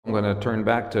I'm going to turn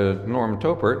back to Norm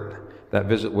Topert. That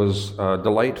visit was a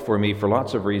delight for me for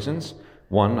lots of reasons.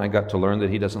 One, I got to learn that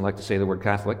he doesn't like to say the word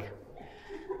Catholic.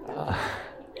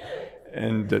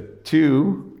 And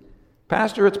two,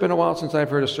 Pastor, it's been a while since I've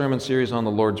heard a sermon series on the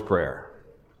Lord's Prayer.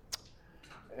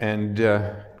 And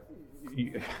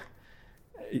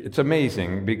it's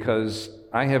amazing because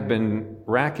I have been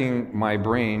racking my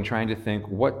brain trying to think,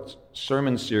 what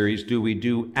sermon series do we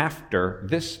do after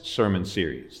this sermon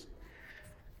series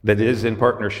that is in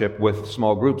partnership with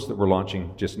small groups that we're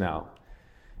launching just now?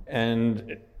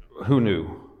 And who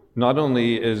knew? Not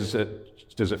only does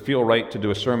it feel right to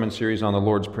do a sermon series on the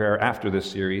Lord's Prayer after this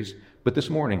series, but this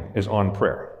morning is on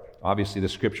prayer. Obviously, the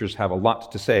scriptures have a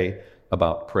lot to say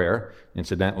about prayer.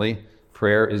 Incidentally,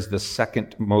 prayer is the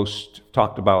second most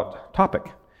talked about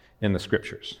topic in the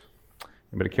scriptures.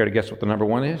 Anybody care to guess what the number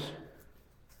one is?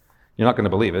 You're not going to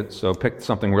believe it, so pick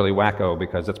something really wacko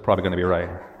because that's probably going to be right.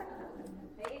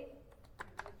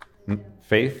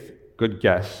 Faith, good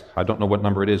guess. I don't know what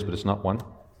number it is, but it's not one.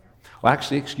 Well,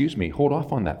 actually, excuse me, hold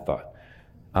off on that thought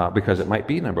because it might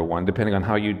be number one depending on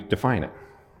how you define it.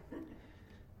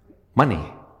 Money.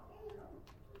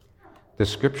 The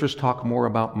scriptures talk more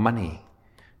about money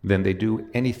than they do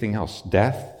anything else.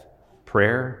 Death,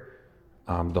 prayer,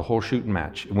 the whole shooting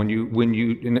match. And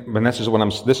this is what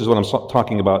I'm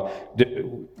talking about.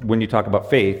 When you talk about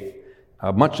faith,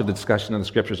 much of the discussion in the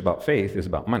scriptures about faith is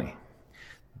about money.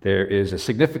 There is a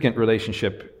significant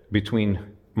relationship between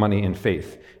money and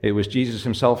faith. It was Jesus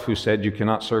himself who said you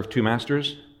cannot serve two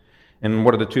masters. And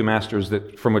what are the two masters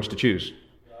from which to choose?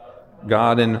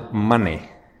 God and money.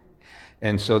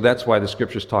 And so that's why the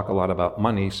scriptures talk a lot about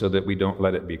money, so that we don't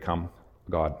let it become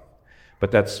God. But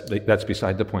that's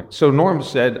beside the point. So Norm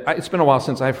said, it's been a while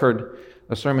since I've heard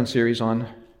a sermon series on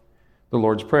the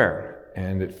Lord's Prayer,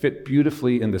 and it fit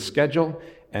beautifully in the schedule,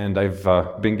 and I've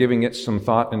been giving it some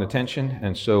thought and attention,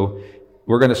 and so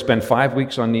we're going to spend 5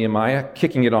 weeks on Nehemiah,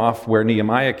 kicking it off where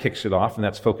Nehemiah kicks it off, and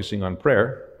that's focusing on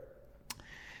prayer.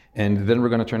 And then we're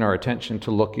going to turn our attention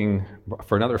to looking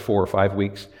for another 4 or 5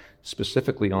 weeks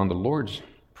specifically on the Lord's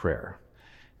Prayer.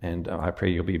 And I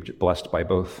pray you'll be blessed by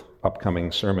both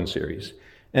upcoming sermon series.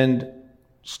 And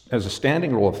as a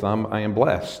standing rule of thumb, I am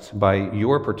blessed by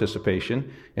your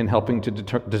participation in helping to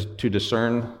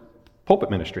discern pulpit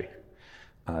ministry.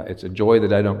 It's a joy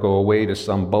that I don't go away to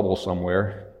some bubble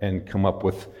somewhere and come up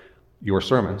with your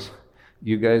sermons.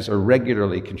 You guys are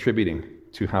regularly contributing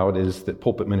to how it is that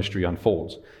pulpit ministry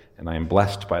unfolds, and I am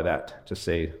blessed by that, to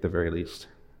say the very least.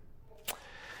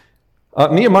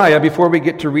 Nehemiah, before we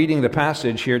get to reading the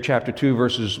passage here, chapter 2,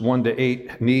 verses 1 to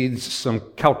 8, needs some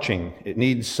couching. It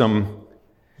needs some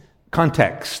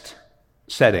context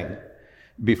setting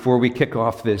before we kick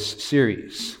off this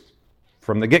series.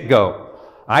 From the get-go,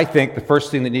 I think the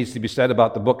first thing that needs to be said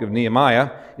about the book of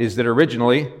Nehemiah is that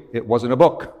originally it wasn't a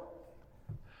book.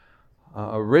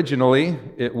 Originally,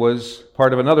 it was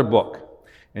part of another book.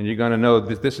 And you're going to know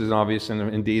that this is obvious,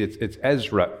 and indeed it's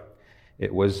Ezra.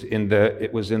 It was in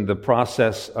the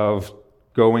process of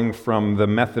going from the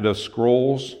method of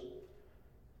scrolls.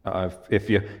 If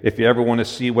you ever want to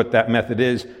see what that method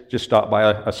is, just stop by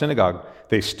a synagogue.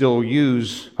 They still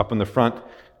use, up in the front,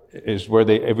 is where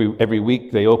they every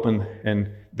week they open and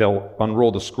they'll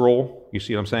unroll the scroll. You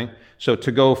see what I'm saying? So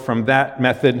to go from that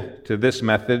method to this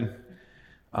method,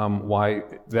 why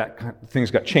things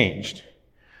got changed.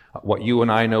 What you and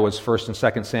I know as 1st and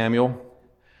 2nd Samuel,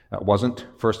 that wasn't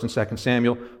 1st and 2nd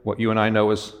Samuel. What you and I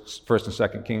know as 1st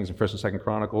and 2nd Kings and 1st and 2nd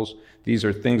Chronicles, these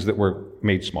are things that were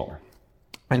made smaller.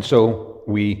 And so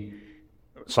we,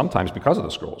 sometimes because of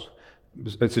the scrolls,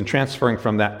 it's in transferring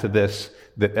from that to this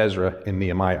that Ezra and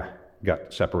Nehemiah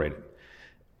got separated.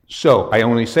 So I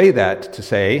only say that to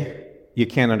say you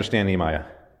can't understand Nehemiah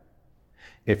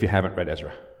if you haven't read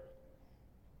Ezra.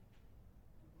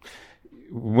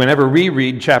 Whenever we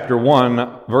read chapter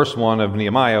 1, verse 1 of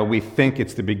Nehemiah, we think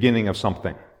it's the beginning of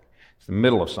something. It's the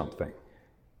middle of something.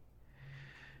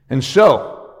 And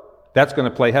so, that's going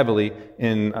to play heavily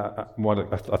in a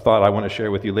thought I want to share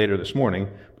with you later this morning.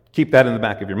 Keep that in the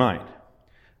back of your mind.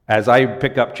 As I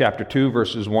pick up chapter 2,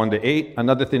 verses 1 to 8,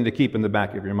 another thing to keep in the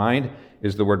back of your mind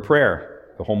is the word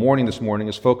prayer. The whole morning this morning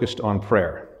is focused on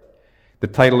prayer. The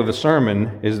title of the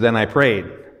sermon is Then I Prayed.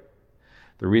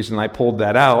 The reason I pulled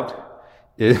that out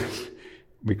is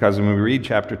because when we read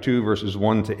chapter 2, verses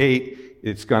 1 to 8,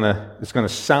 it's gonna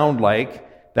sound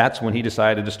like that's when he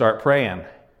decided to start praying.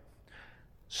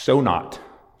 So not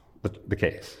the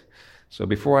case. So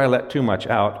before I let too much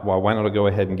out, why don't I go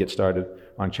ahead and get started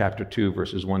on chapter 2,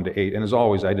 verses 1 to 8. And as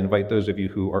always, I'd invite those of you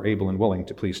who are able and willing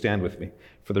to please stand with me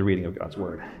for the reading of God's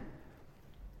Word.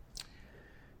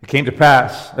 It came to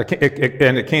pass,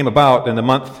 and it came about in the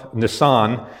month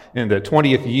Nisan, in the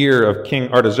 20th year of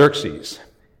King Artaxerxes,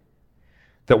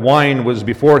 that wine was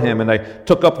before him, and I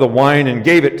took up the wine and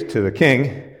gave it to the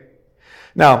king.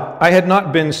 Now, I had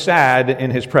not been sad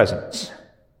in his presence.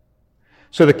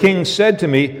 So the king said to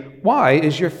me, "Why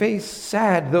is your face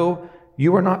sad, though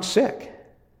you are not sick?"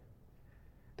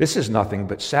 "This is nothing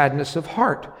but sadness of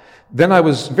heart." Then I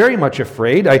was very much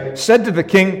afraid. I said to the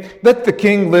king, "Let the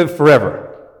king live forever.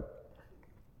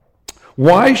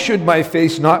 Why should my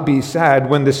face not be sad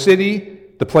when the city,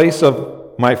 the place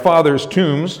of my father's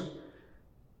tombs,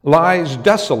 lies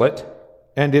desolate,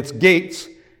 and its gates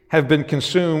have been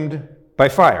consumed by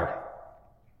fire?"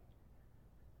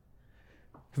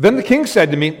 Then the king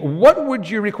said to me, "What would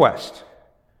you request?"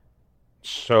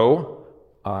 So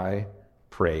I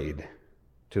prayed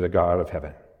to the God of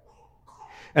heaven.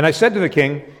 And I said to the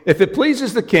king, "If it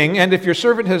pleases the king, and if your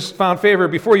servant has found favor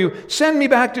before you, send me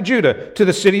back to Judah, to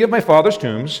the city of my father's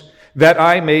tombs, that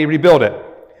I may rebuild it."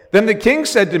 Then the king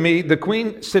said to me, the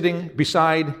queen sitting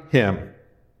beside him,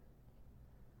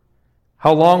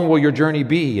 "How long will your journey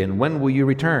be, and when will you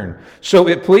return?" So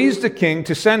it pleased the king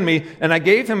to send me, and I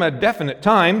gave him a definite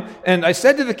time. And I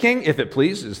said to the king, "If it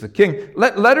pleases the king,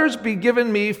 let letters be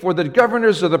given me for the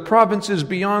governors of the provinces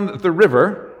beyond the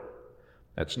river."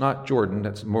 That's not Jordan,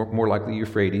 that's more likely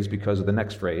Euphrates because of the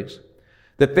next phrase.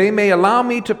 "That they may allow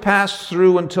me to pass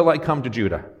through until I come to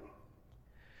Judah.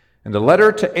 And a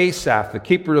letter to Asaph, the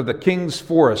keeper of the king's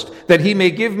forest, that he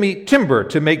may give me timber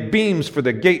to make beams for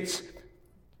the gates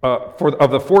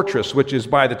of the fortress which is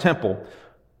by the temple,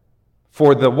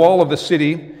 for the wall of the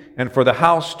city, and for the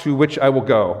house to which I will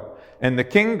go." And the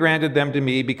king granted them to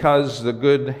me because the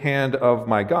good hand of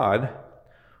my God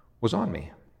was on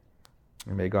me.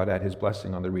 And may God add his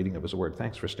blessing on the reading of his word.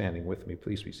 Thanks for standing with me.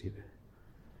 Please be seated.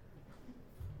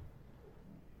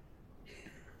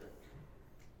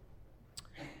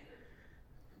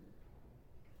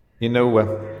 You know,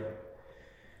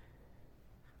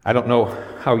 I don't know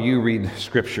how you read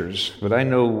scriptures, but I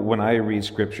know when I read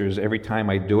scriptures, every time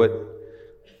I do it,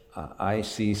 I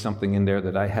see something in there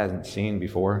that I hadn't seen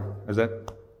before. Is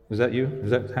that you?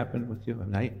 Has that happened with you at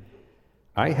night?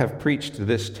 I have preached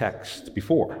this text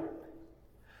before.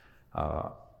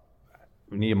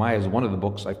 Nehemiah is one of the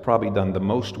books I've probably done the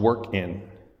most work in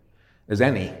as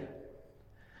any.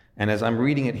 And as I'm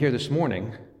reading it here this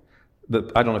morning,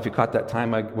 I don't know if you caught that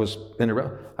time I was in a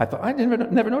row. I thought I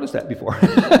never noticed that before.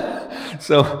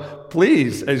 So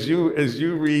please, as you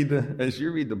read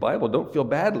the Bible, don't feel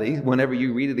badly whenever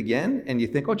you read it again and you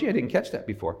think, "Oh, gee, I didn't catch that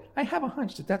before." I have a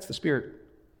hunch that that's the Spirit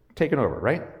taking over,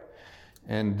 right?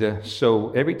 And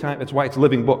so every time, that's why it's a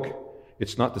living book.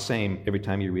 It's not the same every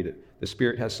time you read it. The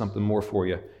Spirit has something more for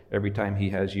you every time he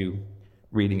has you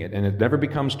reading it. And it never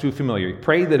becomes too familiar.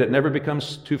 Pray that it never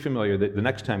becomes too familiar, that the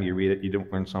next time you read it, you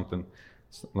don't learn something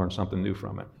new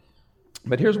from it.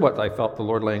 But here's what I felt the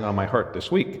Lord laying on my heart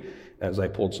this week as I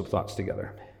pulled some thoughts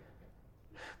together.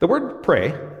 The word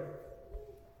pray,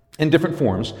 in different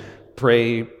forms,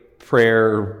 pray,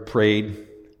 prayer, prayed,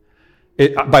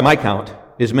 by my count,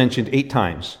 is mentioned 8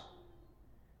 times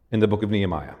in the book of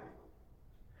Nehemiah.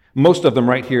 Most of them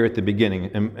right here at the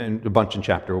beginning, and a bunch in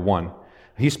chapter 1.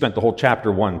 He spent the whole chapter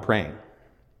 1 praying.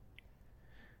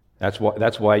 That's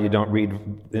why you don't read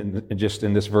just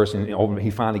in this verse, and he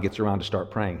finally gets around to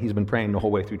start praying. He's been praying the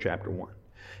whole way through chapter 1.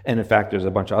 And in fact, there's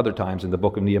a bunch of other times in the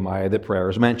book of Nehemiah that prayer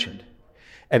is mentioned.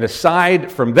 And aside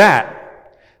from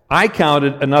that, I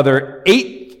counted another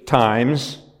 8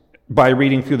 times by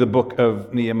reading through the book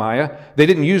of Nehemiah. They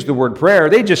didn't use the word prayer,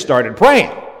 they just started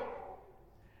praying.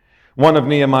 One of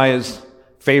Nehemiah's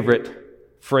favorite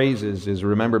phrases is,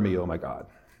 "Remember me, oh my God,"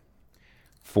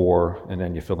 and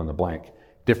then you fill in the blank.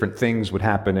 Different things would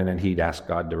happen, and then he'd ask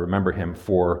God to remember him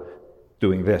for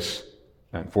doing this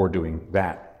and for doing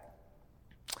that.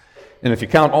 And if you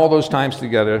count all those times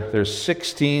together, there's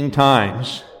 16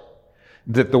 times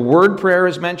that the word prayer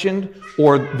is mentioned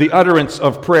or the utterance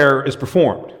of prayer is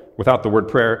performed without the word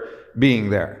prayer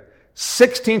being there.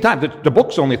 16 times. The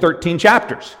book's only 13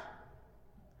 chapters.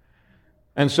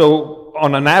 And so,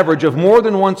 on an average of more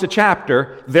than once a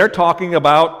chapter, they're talking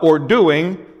about or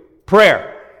doing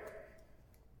prayer.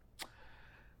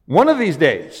 One of these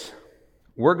days,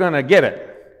 we're going to get it,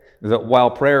 that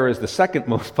while prayer is the second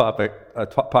most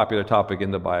popular topic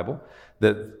in the Bible,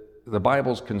 that the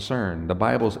Bible's concern, the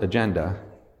Bible's agenda,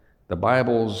 the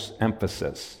Bible's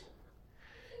emphasis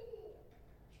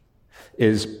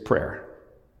is prayer.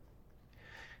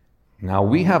 Now,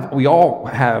 we all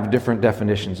have different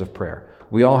definitions of prayer.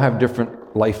 We all have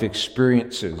different life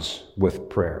experiences with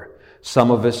prayer.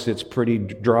 Some of us, it's pretty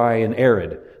dry and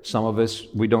arid. Some of us,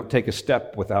 we don't take a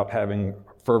step without having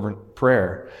fervent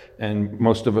prayer. And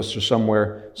most of us are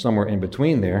somewhere in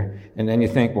between there. And then you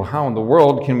think, well, how in the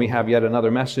world can we have yet another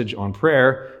message on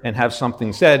prayer and have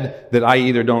something said that I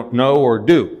either don't know or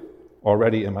do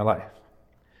already in my life?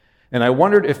 And I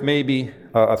wondered if maybe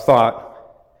a thought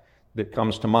that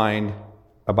comes to mind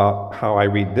about how I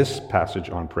read this passage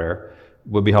on prayer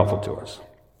would be helpful to us.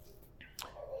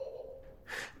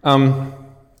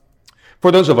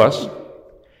 For those of us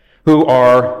who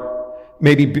are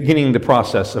maybe beginning the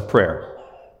process of prayer,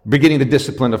 beginning the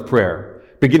discipline of prayer,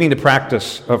 beginning the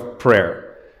practice of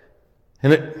prayer.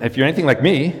 And if you're anything like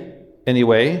me,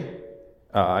 anyway,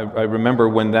 I remember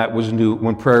when that was new,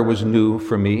 when prayer was new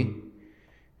for me.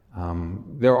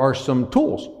 There are some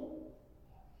tools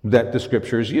that the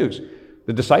Scriptures use.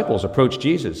 The disciples approached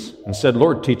Jesus and said,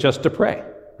 "Lord, teach us to pray,"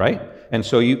 right? And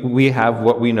so we have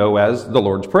what we know as the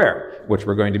Lord's Prayer, which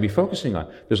we're going to be focusing on.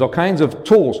 There's all kinds of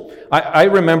tools. I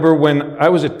remember when I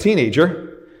was a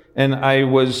teenager and I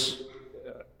was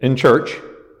in church,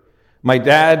 my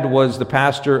dad was the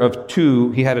pastor of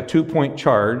two. He had a 2-point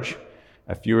charge.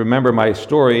 If you remember my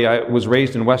story, I was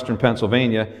raised in western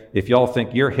Pennsylvania. If y'all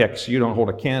think you're Hicks, you don't hold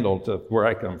a candle to where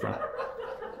I come from.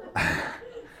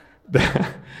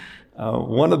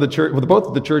 Both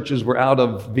of the churches were out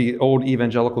of the old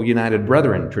Evangelical United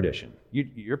Brethren tradition.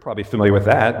 You're probably familiar with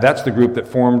that. That's the group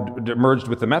that merged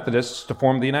with the Methodists to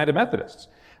form the United Methodists.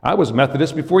 I was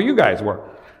Methodist before you guys were.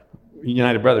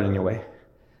 United Brethren, anyway.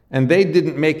 And they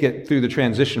didn't make it through the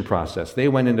transition process. They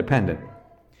went independent.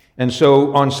 And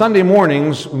so on Sunday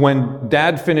mornings, when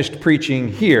Dad finished preaching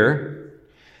here,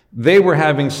 they were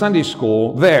having Sunday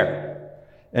school there.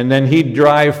 And then he'd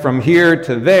drive from here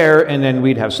to there, and then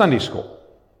we'd have Sunday school.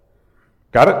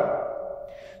 Got it?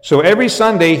 So every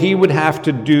Sunday, he would have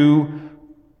to do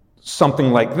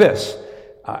something like this.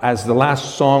 As the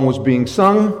last song was being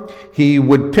sung, he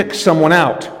would pick someone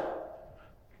out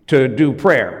to do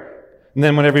prayer. And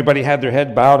then when everybody had their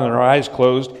head bowed and their eyes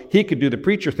closed, he could do the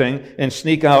preacher thing and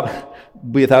sneak out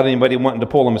without anybody wanting to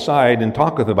pull him aside and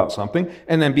talk with him about something,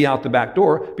 and then be out the back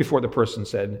door before the person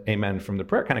said amen from the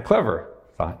prayer. Kind of clever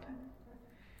thought.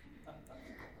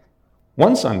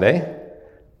 One Sunday,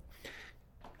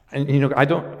 and I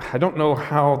don't know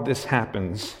how this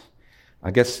happens.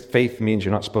 I guess faith means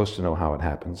you're not supposed to know how it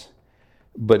happens.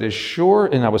 But as sure,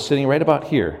 and I was sitting right about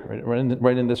here,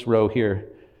 right in this row here,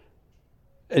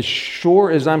 as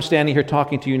sure as I'm standing here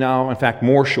talking to you now, in fact,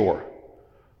 more sure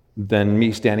than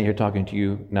me standing here talking to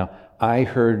you now, I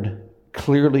heard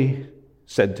clearly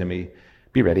said to me,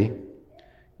 "Be ready.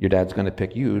 Your dad's going to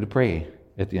pick you to pray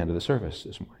at the end of the service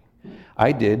this morning."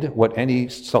 I did what any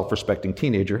self-respecting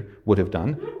teenager would have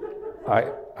done.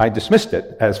 I dismissed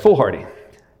it as foolhardy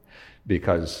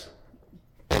because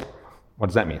what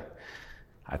does that mean?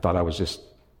 I thought I was just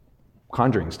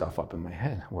conjuring stuff up in my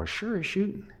head. Well, sure as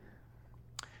shooting.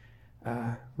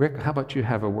 Rick, how about you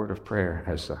have a word of prayer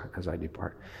as I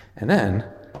depart? And then,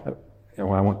 I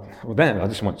went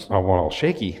all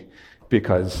shaky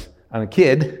because I'm a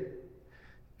kid,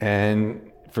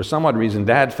 and for some odd reason,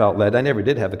 Dad felt led. I never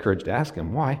did have the courage to ask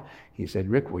him why. He said,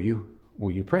 "Rick, will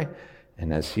you pray?"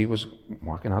 And as he was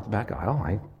walking out the back aisle,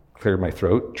 I cleared my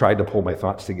throat, tried to pull my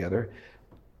thoughts together,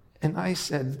 and I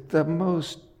said the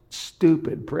most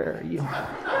stupid prayer you.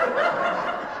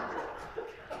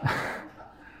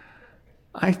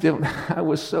 I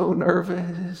was so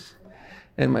nervous,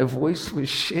 and my voice was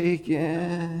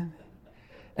shaking,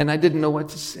 and I didn't know what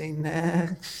to say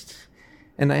next.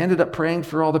 And I ended up praying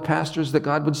for all the pastors that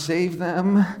God would save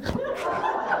them.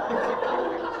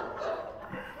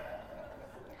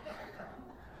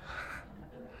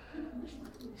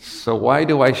 So why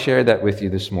do I share that with you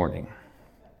this morning?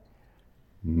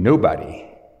 Nobody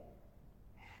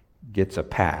gets a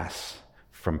pass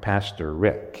from Pastor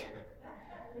Rick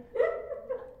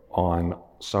on,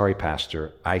 "Sorry,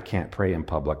 Pastor, I can't pray in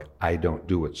public. I don't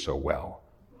do it so well."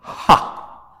 Ha!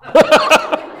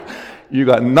 You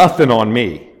got nothing on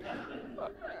me.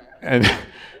 And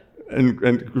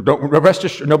don't rest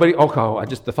assured, nobody,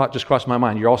 the thought just crossed my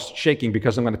mind. You're all shaking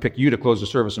because I'm going to pick you to close the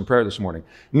service in prayer this morning.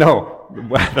 No,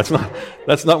 that's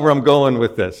not where I'm going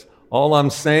with this. All I'm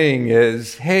saying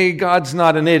is, hey, God's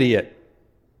not an idiot,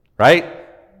 right?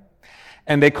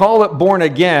 And they call it born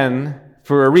again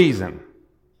for a reason.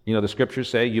 The scriptures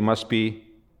say you must be,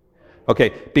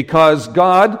 because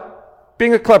God,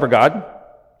 being a clever God,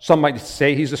 some might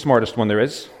say he's the smartest one there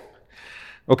is,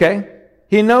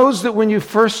 he knows that when you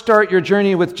first start your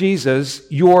journey with Jesus,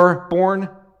 you're born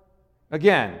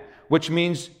again, which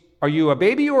means, are you a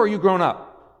baby or are you grown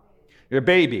up? You're a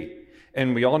baby.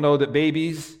 And we all know that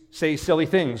babies say silly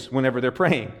things whenever they're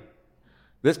praying.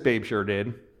 This babe sure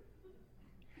did.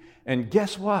 And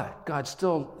guess what? God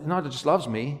still not just loves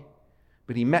me,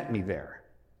 but he met me there.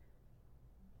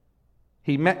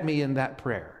 He met me in that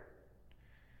prayer.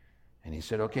 And he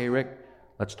said, okay, Rick,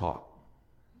 let's talk.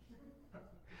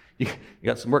 You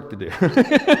got some work to do.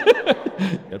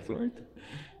 Got some work to do.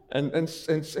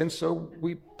 And so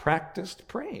we practiced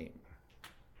praying.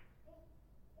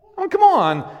 Oh, come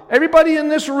on. Everybody in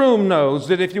this room knows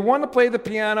that if you want to play the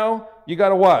piano, you got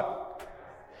to what?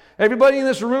 Everybody in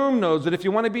this room knows that if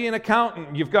you want to be an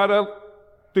accountant, you've got to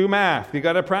do math. You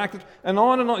got to practice. And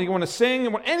on and on. You want to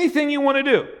sing, anything you want to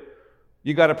do,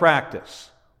 you got to practice.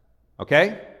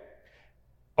 Okay?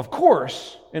 Of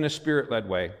course, in a Spirit-led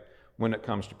way, when it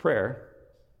comes to prayer,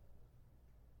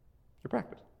 you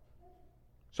practice.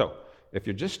 So, if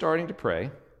you're just starting to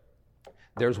pray,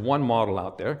 there's one model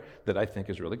out there that I think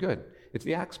is really good. It's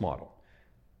the Acts model.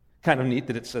 Kind of neat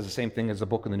that it says the same thing as the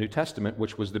book in the New Testament,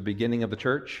 which was the beginning of the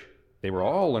church. They were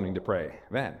all learning to pray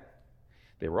then.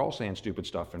 They were all saying stupid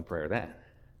stuff in prayer then.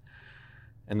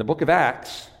 And the book of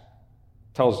Acts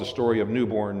tells the story of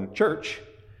newborn church.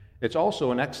 It's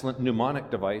also an excellent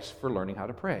mnemonic device for learning how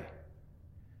to pray.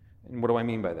 And what do I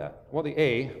mean by that? Well, the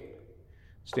A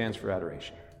stands for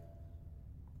adoration.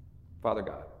 Father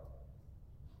God,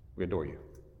 we adore you.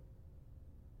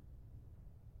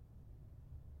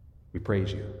 We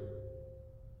praise you.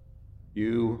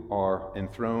 You are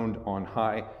enthroned on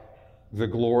high. The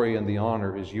glory and the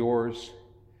honor is yours.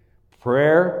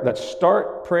 Prayer, let's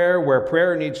start prayer where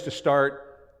prayer needs to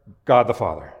start, God the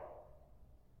Father.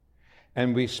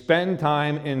 And we spend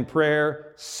time in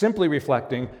prayer simply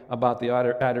reflecting about the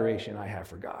adoration I have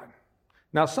for God.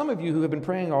 Now, some of you who have been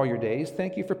praying all your days,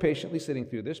 thank you for patiently sitting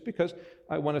through this, because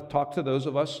I want to talk to those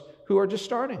of us who are just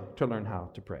starting to learn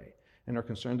how to pray and are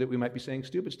concerned that we might be saying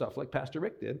stupid stuff like Pastor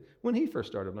Rick did when he first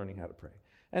started learning how to pray.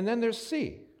 And then there's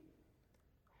C,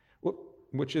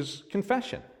 which is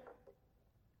confession.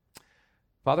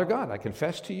 Father God, I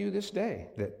confess to you this day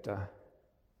that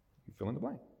you fill in the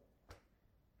blank.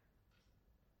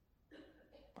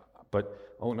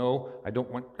 But, oh no, I don't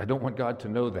want God to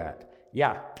know that.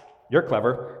 Yeah, you're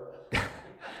clever.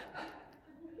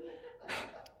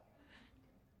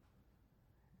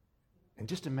 And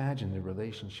just imagine the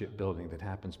relationship building that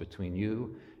happens between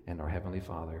you and our Heavenly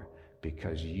Father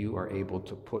because you are able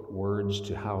to put words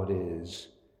to how it is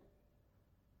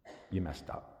you messed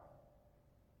up.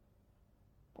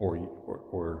 Or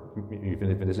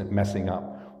even if it isn't messing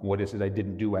up, what is it I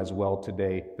didn't do as well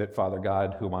today that, Father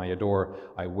God, whom I adore,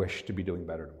 I wish to be doing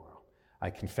better tomorrow?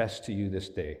 I confess to you this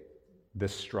day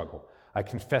this struggle. I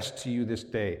confess to you this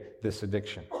day this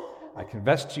addiction. I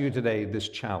confess to you today this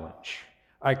challenge.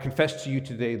 I confess to you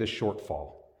today this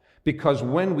shortfall. Because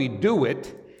when we do it,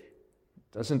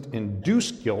 it doesn't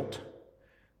induce guilt.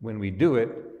 When we do it,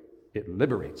 it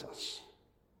liberates us.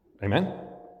 Amen?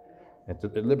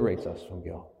 It liberates us from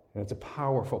guilt. And it's a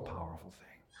powerful, powerful thing.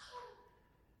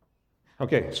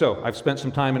 Okay, so I've spent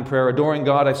some time in prayer adoring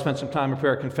God. I've spent some time in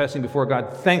prayer confessing before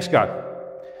God. Thanks, God.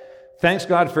 Thanks,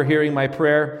 God, for hearing my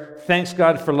prayer. Thanks,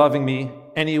 God, for loving me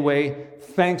anyway.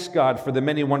 Thanks, God, for the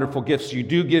many wonderful gifts you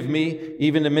do give me,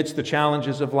 even amidst the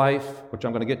challenges of life, which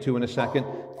I'm going to get to in a second.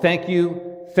 Thank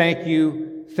you, thank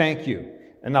you, thank you.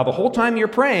 And now the whole time you're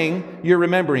praying, you're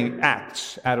remembering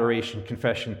acts, adoration,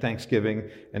 confession, thanksgiving,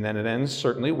 and then it ends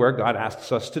certainly where God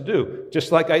asks us to do,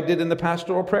 just like I did in the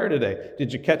pastoral prayer today.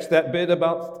 Did you catch that bit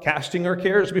about casting our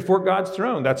cares before God's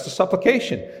throne? That's the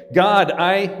supplication. God,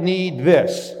 I need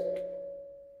this.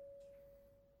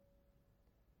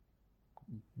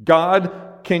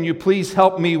 God, can you please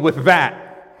help me with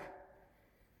that?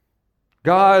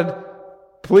 God,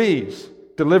 please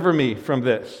deliver me from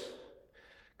this.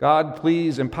 God,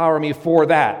 please empower me for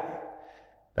that.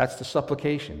 That's the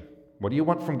supplication. What do you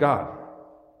want from God?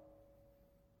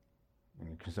 And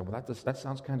you can say, well, that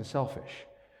sounds kind of selfish.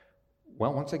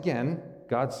 Well, once again,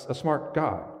 God's a smart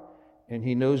God, and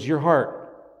He knows your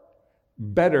heart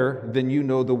better than you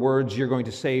know the words you're going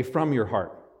to say from your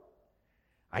heart.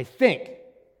 I think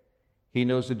He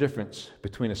knows the difference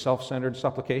between a self-centered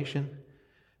supplication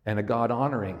and a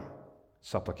God-honoring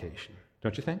supplication.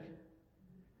 Don't you think?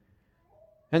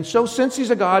 And so since He's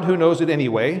a God who knows it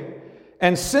anyway,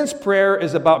 and since prayer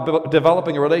is about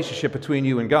developing a relationship between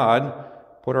you and God,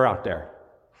 put her out there.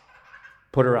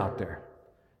 Put her out there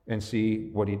and see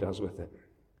what He does with it.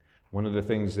 One of the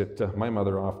things that my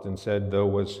mother often said, though,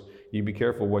 was, you be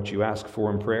careful what you ask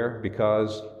for in prayer,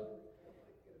 because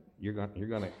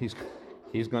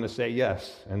he's going to say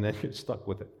yes, and then you're stuck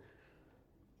with it.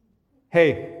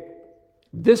 Hey,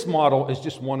 this model is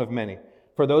just one of many.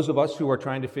 For those of us who are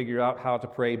trying to figure out how to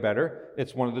pray better,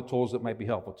 it's one of the tools that might be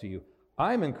helpful to you.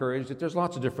 I'm encouraged that there's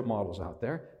lots of different models out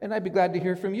there, and I'd be glad to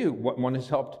hear from you what one has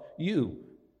helped you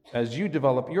as you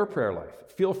develop your prayer life.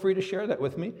 Feel free to share that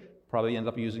with me. Probably end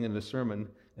up using it in a sermon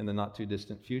in the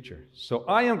not-too-distant future. So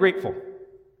I am grateful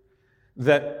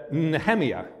that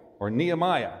Nehemiah, or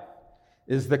Nehemiah,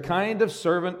 is the kind of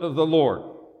servant of the Lord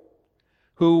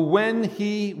who, when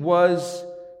he was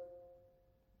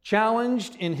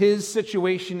challenged in his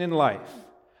situation in life,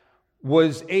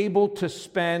 was able to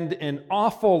spend an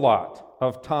awful lot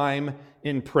of time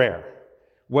in prayer.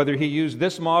 Whether he used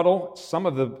this model, some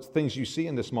of the things you see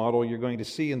in this model, you're going to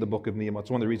see in the book of Nehemiah.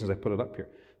 It's one of the reasons I put it up here.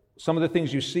 Some of the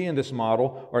things you see in this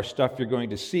model are stuff you're going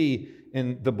to see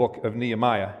in the book of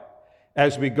Nehemiah.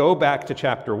 As we go back to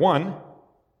chapter 1,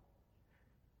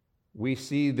 we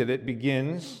see that it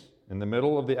begins in the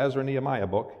middle of the Ezra-Nehemiah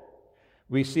book.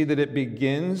 We see that it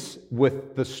begins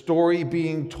with the story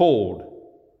being told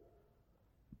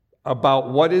about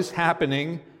what is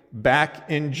happening back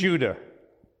in Judah.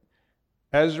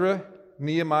 Ezra,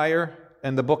 Nehemiah,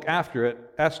 and the book after it,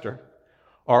 Esther,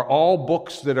 are all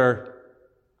books that are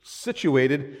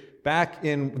situated back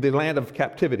in the land of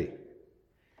captivity,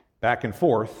 back and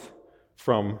forth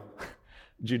from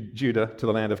Judah to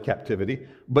the land of captivity.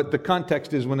 But the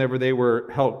context is whenever they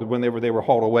were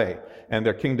hauled away and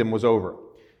their kingdom was over.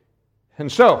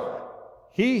 And so,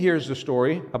 he hears the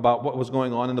story about what was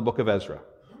going on in the book of Ezra.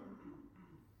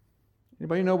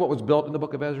 Anybody know what was built in the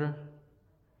book of Ezra?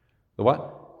 The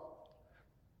what?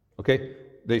 Okay,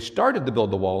 they started to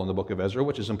build the wall in the book of Ezra,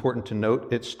 which is important to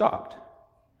note. It stopped,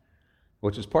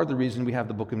 which is part of the reason we have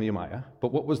the book of Nehemiah.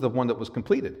 But what was the one that was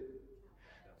completed?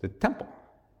 The temple.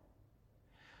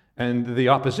 And the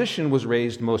opposition was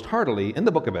raised most heartily in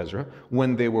the book of Ezra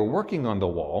when they were working on the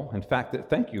wall. In fact,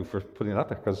 thank you for putting it up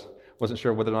there, because I wasn't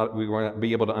sure whether or not we were going to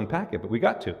be able to unpack it, but we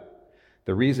got to.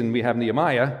 The reason we have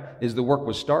Nehemiah is the work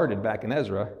was started back in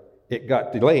Ezra. It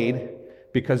got delayed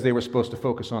because they were supposed to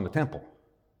focus on the temple.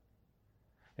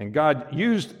 And God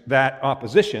used that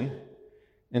opposition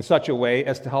in such a way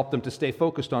as to help them to stay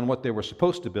focused on what they were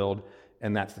supposed to build,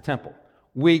 and that's the temple.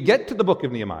 We get to the book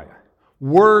of Nehemiah.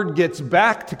 Word gets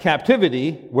back to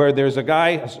captivity, where there's a guy,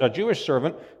 a Jewish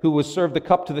servant, who was served the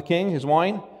cup to the king, his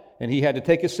wine, and he had to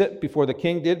take a sip before the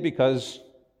king did, because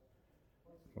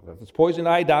if it's poisoned,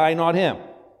 I die, not him.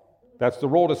 That's the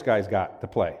role this guy's got to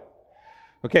play.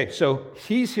 Okay, so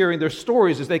he's hearing their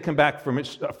stories as they come back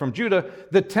from Judah.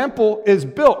 The temple is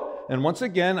built. And once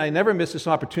again, I never miss this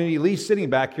opportunity. Lee's sitting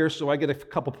back here, so I get a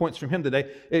couple points from him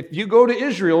today. If you go to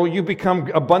Israel, you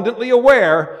become abundantly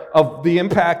aware of the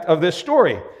impact of this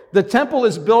story. The temple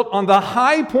is built on the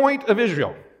high point of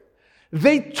Israel.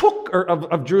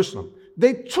 Of Jerusalem.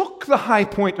 They took the high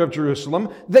point of Jerusalem.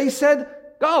 They said,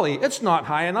 golly, it's not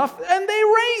high enough, and they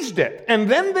raised it. And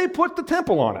then they put the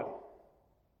temple on it.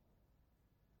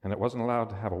 And it wasn't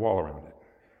allowed to have a wall around it.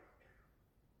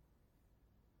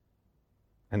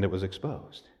 And it was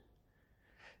exposed.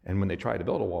 And when they tried to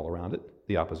build a wall around it,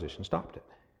 the opposition stopped it.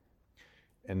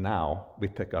 And now we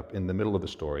pick up in the middle of the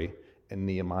story, and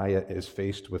Nehemiah is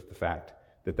faced with the fact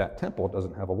that that temple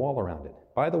doesn't have a wall around it.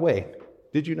 By the way,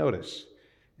 did you notice?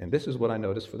 And this is what I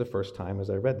noticed for the first time as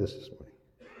I read this morning.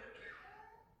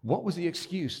 What was the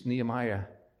excuse Nehemiah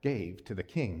gave to the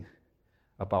king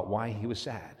about why he was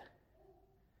sad?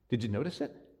 Did you notice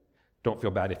it? Don't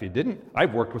feel bad if you didn't.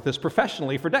 I've worked with this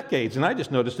professionally for decades, and I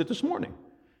just noticed it this morning.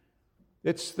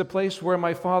 It's the place where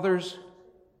my father's...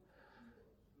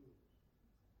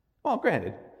 Well,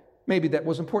 granted, maybe that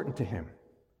was important to him.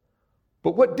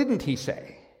 But what didn't he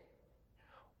say?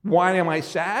 Why am I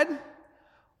sad?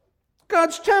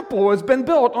 God's temple has been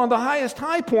built on the highest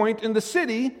high point in the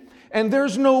city, and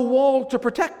there's no wall to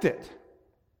protect it.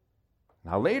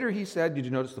 Now later he said, did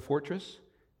you notice the fortress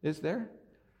is there?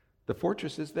 The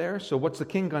fortress is there, so what's the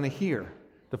king going to hear?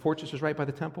 The fortress is right by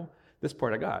the temple? This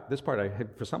part I got. This part I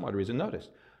had, for some odd reason, noticed.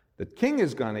 The king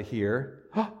is going to hear,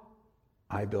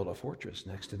 I built a fortress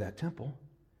next to that temple,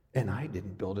 and I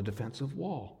didn't build a defensive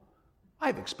wall.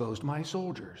 I've exposed my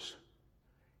soldiers.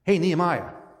 Hey,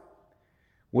 Nehemiah,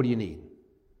 what do you need?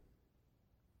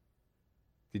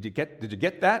 Did you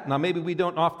get that? Now, maybe we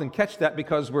don't often catch that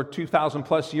because we're 2,000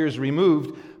 plus years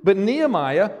removed, but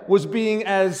Nehemiah was being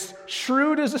as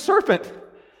shrewd as a serpent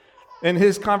in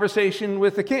his conversation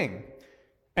with the king.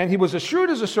 And he was as shrewd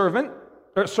as a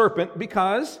serpent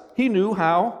because he knew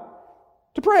how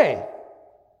to pray.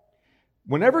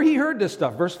 Whenever he heard this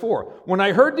stuff, verse 4, when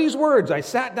I heard these words, I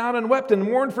sat down and wept and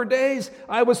mourned for days.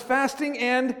 I was fasting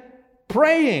and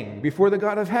praying before the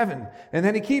God of heaven. And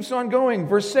then he keeps on going.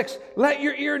 Verse 6, let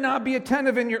your ear now be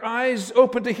attentive and your eyes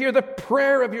open to hear the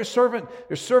prayer of your servant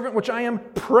which I am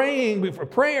praying before.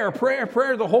 Prayer,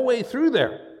 the whole way through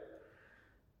there.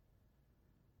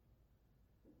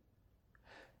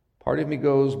 Part of me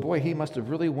goes, boy, he must have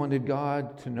really wanted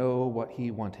God to know what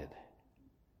he wanted.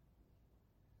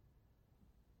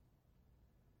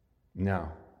 No.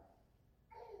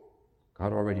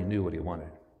 God already knew what he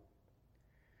wanted.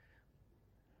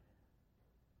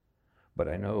 But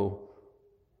I know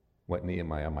what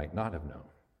Nehemiah might not have known.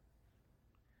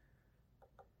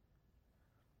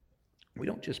 We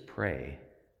don't just pray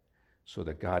so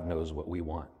that God knows what we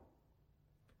want.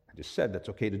 I just said that's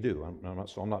okay to do,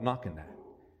 so I'm not knocking that.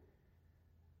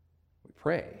 We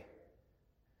pray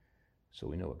so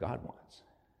we know what God wants.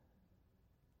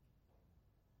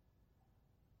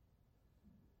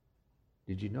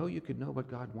 Did you know you could know what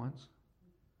God wants?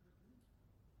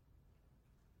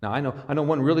 Now, I know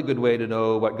one really good way to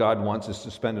know what God wants is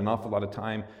to spend an awful lot of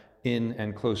time in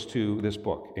and close to this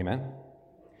book. Amen?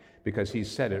 Because he's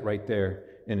said it right there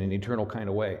in an eternal kind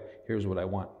of way. Here's what I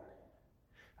want.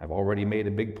 I've already made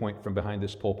a big point from behind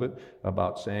this pulpit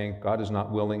about saying God is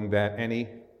not willing that any...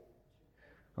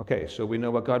 Okay, so we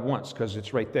know what God wants because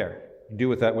it's right there. Do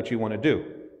with that what you want to do.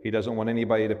 He doesn't want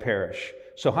anybody to perish.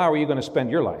 So how are you going to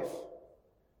spend your life?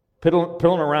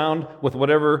 Piddling around with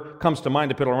whatever comes to mind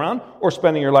to piddle around, or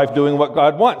spending your life doing what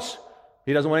God wants?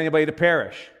 He doesn't want anybody to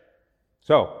perish.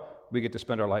 So we get to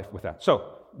spend our life with that.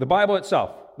 So the Bible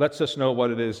itself lets us know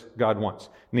what it is God wants.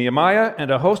 Nehemiah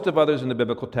and a host of others in the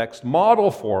biblical text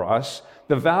model for us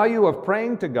the value of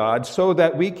praying to God so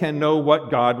that we can know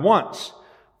what God wants.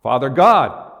 Father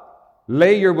God,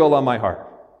 lay your will on my heart.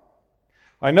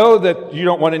 I know that you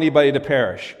don't want anybody to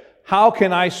perish. How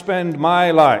can I spend my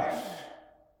life?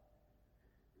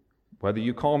 Whether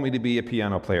you call me to be a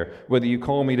piano player, whether you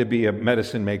call me to be a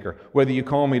medicine maker, whether you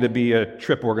call me to be a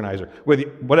trip organizer,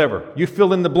 whatever, you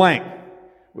fill in the blank.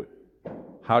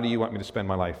 How do you want me to spend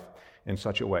my life in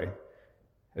such a way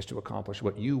as to accomplish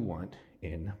what you want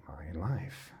in my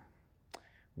life?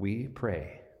 We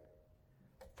pray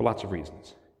for lots of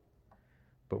reasons,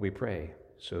 but we pray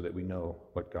so that we know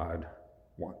what God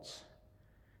wants.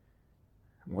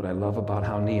 And what I love about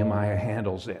how Nehemiah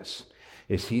handles this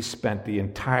is he spent the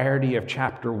entirety of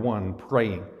chapter 1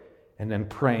 praying, and then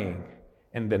praying,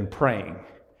 and then praying,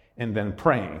 and then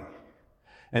praying.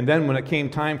 And then when it came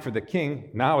time for the king,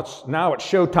 now it's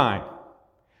showtime.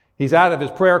 He's out of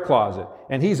his prayer closet,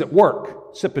 and he's at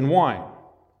work, sipping wine.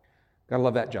 Gotta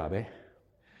love that job, eh?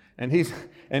 And he's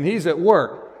at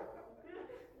work.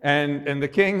 And the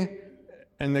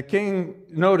king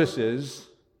notices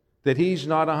that he's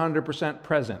not 100%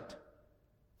 present.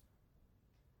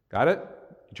 Got it?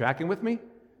 You tracking with me?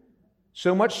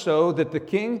 So much so that the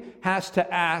king has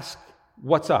to ask,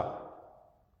 what's up?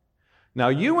 Now,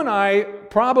 you and I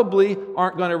probably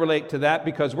aren't going to relate to that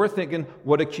because we're thinking,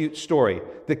 what a cute story.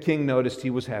 The king noticed he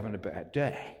was having a bad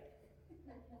day.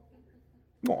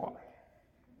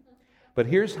 But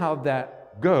here's how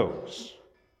that goes.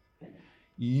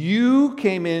 You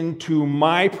came into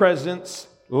my presence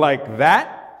like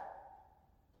that.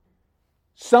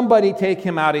 Somebody take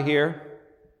him out of here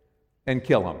and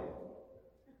kill him.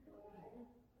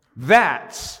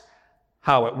 That's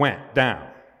how it went down.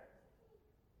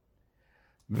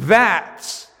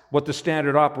 That's what the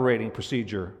standard operating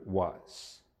procedure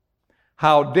was.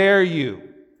 How dare you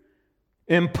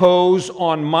impose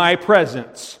on my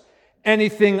presence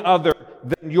anything other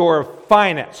than your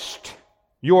finest,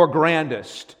 your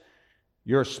grandest,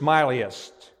 your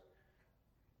smiliest.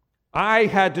 I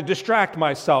had to distract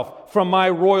myself from my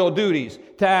royal duties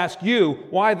to ask you,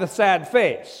 why the sad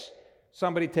face?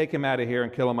 Somebody take him out of here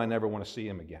and kill him. I never want to see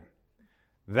him again.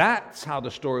 That's how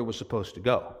the story was supposed to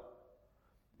go.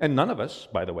 And none of us,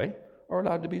 by the way, are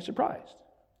allowed to be surprised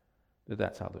that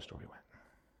that's how the story went.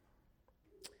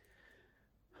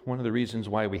 One of the reasons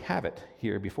why we have it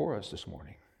here before us this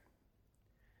morning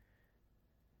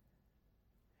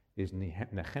is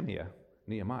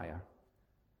Nehemiah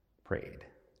prayed.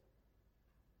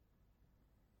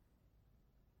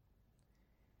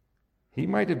 He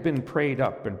might have been prayed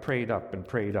up and prayed up and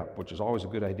prayed up, which is always a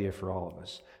good idea for all of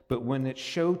us. But when it's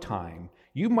showtime,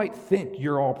 you might think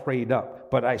you're all prayed up,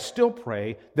 but I still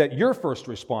pray that your first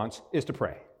response is to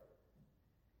pray.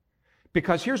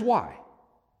 Because here's why,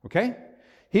 okay?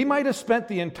 He might have spent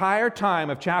the entire time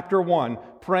of chapter 1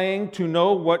 praying to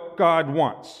know what God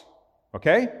wants,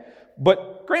 okay?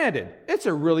 But granted, it's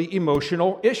a really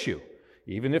emotional issue.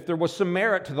 Even if there was some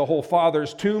merit to the whole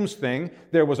Father's tombs thing,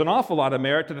 there was an awful lot of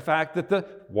merit to the fact that the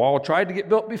wall tried to get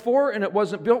built before and it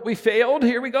wasn't built. We failed.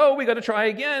 Here we go. We got to try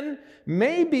again.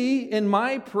 Maybe in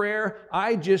my prayer,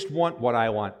 I just want what I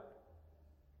want.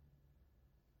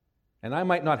 And I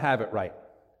might not have it right.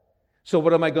 So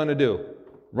what am I going to do?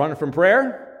 Run from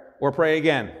prayer or pray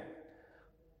again?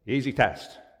 Easy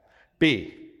test.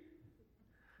 B.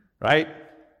 Right?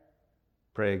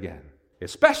 Pray again,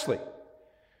 especially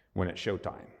when it's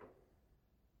showtime.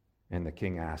 And the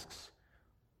king asks,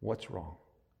 what's wrong?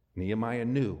 Nehemiah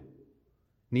knew.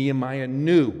 Nehemiah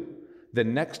knew. The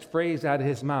next phrase out of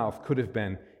his mouth could have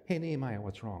been, hey, Nehemiah,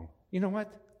 what's wrong? You know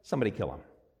what? Somebody kill him.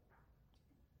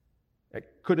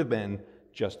 It could have been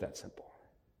just that simple.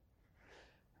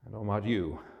 I don't know about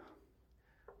you,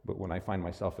 but when I find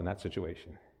myself in that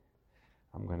situation,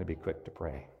 I'm going to be quick to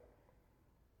pray.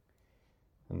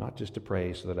 And not just to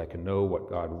pray so that I can know what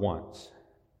God wants,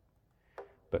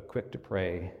 but quick to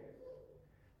pray.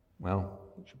 Well,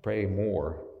 we should pray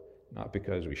more, not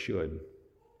because we should.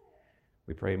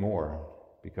 We pray more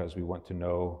because we want to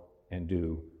know and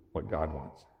do what God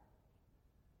wants.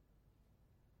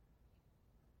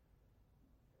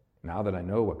 Now that I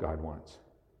know what God wants,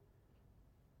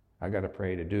 I got to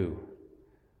pray to do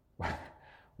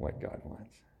what God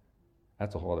wants.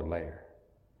 That's a whole other layer.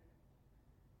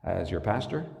 As your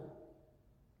pastor,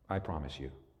 I promise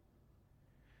you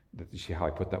that, you see how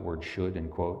I put that word should in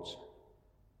quotes?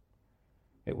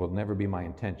 It will never be my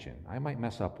intention. I might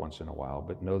mess up once in a while,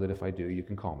 but know that if I do, you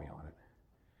can call me on it.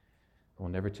 I will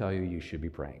never tell you should be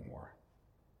praying more.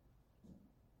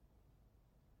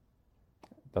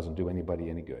 It doesn't do anybody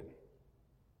any good.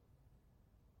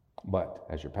 But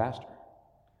as your pastor,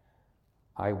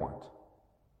 I want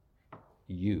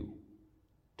you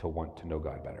to want to know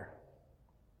God better.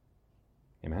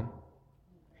 Amen?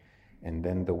 And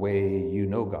then the way you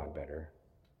know God better,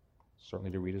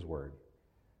 certainly to read His Word,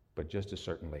 but just as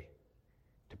certainly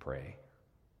to pray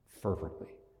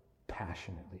fervently,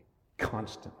 passionately,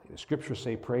 constantly. The scriptures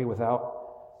say pray without,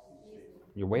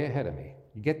 you're way ahead of me.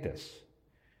 You get this.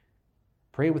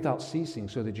 Pray without ceasing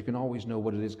so that you can always know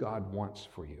what it is God wants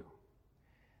for you.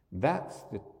 That's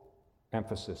the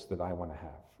emphasis that I want to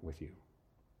have with you.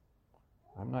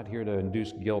 I'm not here to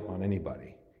induce guilt on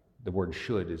anybody. The word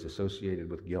should is associated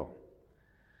with guilt.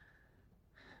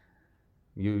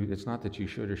 It's not that you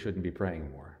should or shouldn't be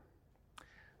praying more.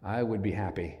 I would be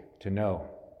happy to know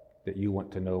that you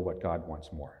want to know what God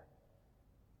wants more.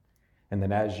 And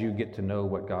then as you get to know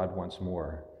what God wants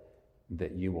more,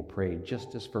 that you will pray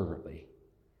just as fervently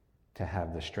to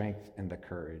have the strength and the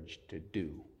courage to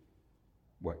do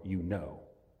what you know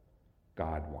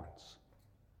God wants.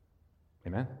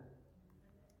 Amen?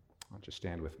 I'll just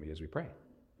stand with me as we pray.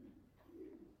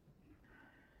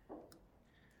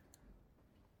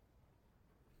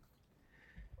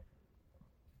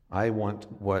 I want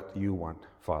what you want,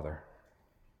 Father.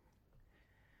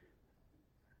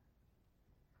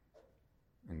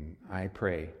 And I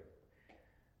pray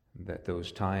that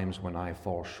those times when I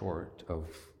fall short of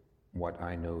what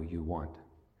I know you want,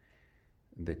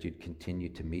 that you'd continue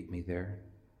to meet me there.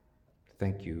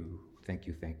 Thank you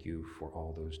for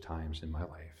all those times in my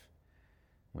life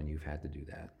when you've had to do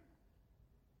that.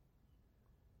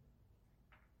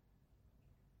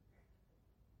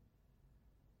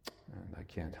 And I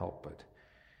can't help but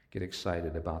get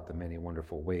excited about the many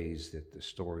wonderful ways that the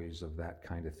stories of that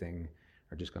kind of thing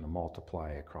are just going to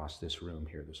multiply across this room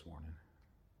here this morning.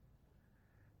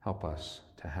 Help us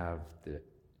to have the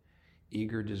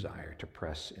eager desire to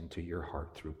press into your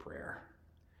heart through prayer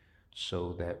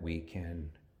so that we can,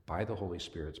 by the Holy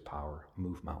Spirit's power,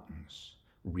 move mountains,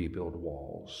 rebuild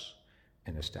walls,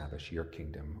 and establish your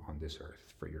kingdom on this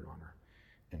earth for your honor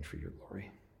and for your glory.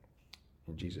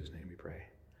 In Jesus' name we pray.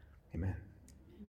 Amen.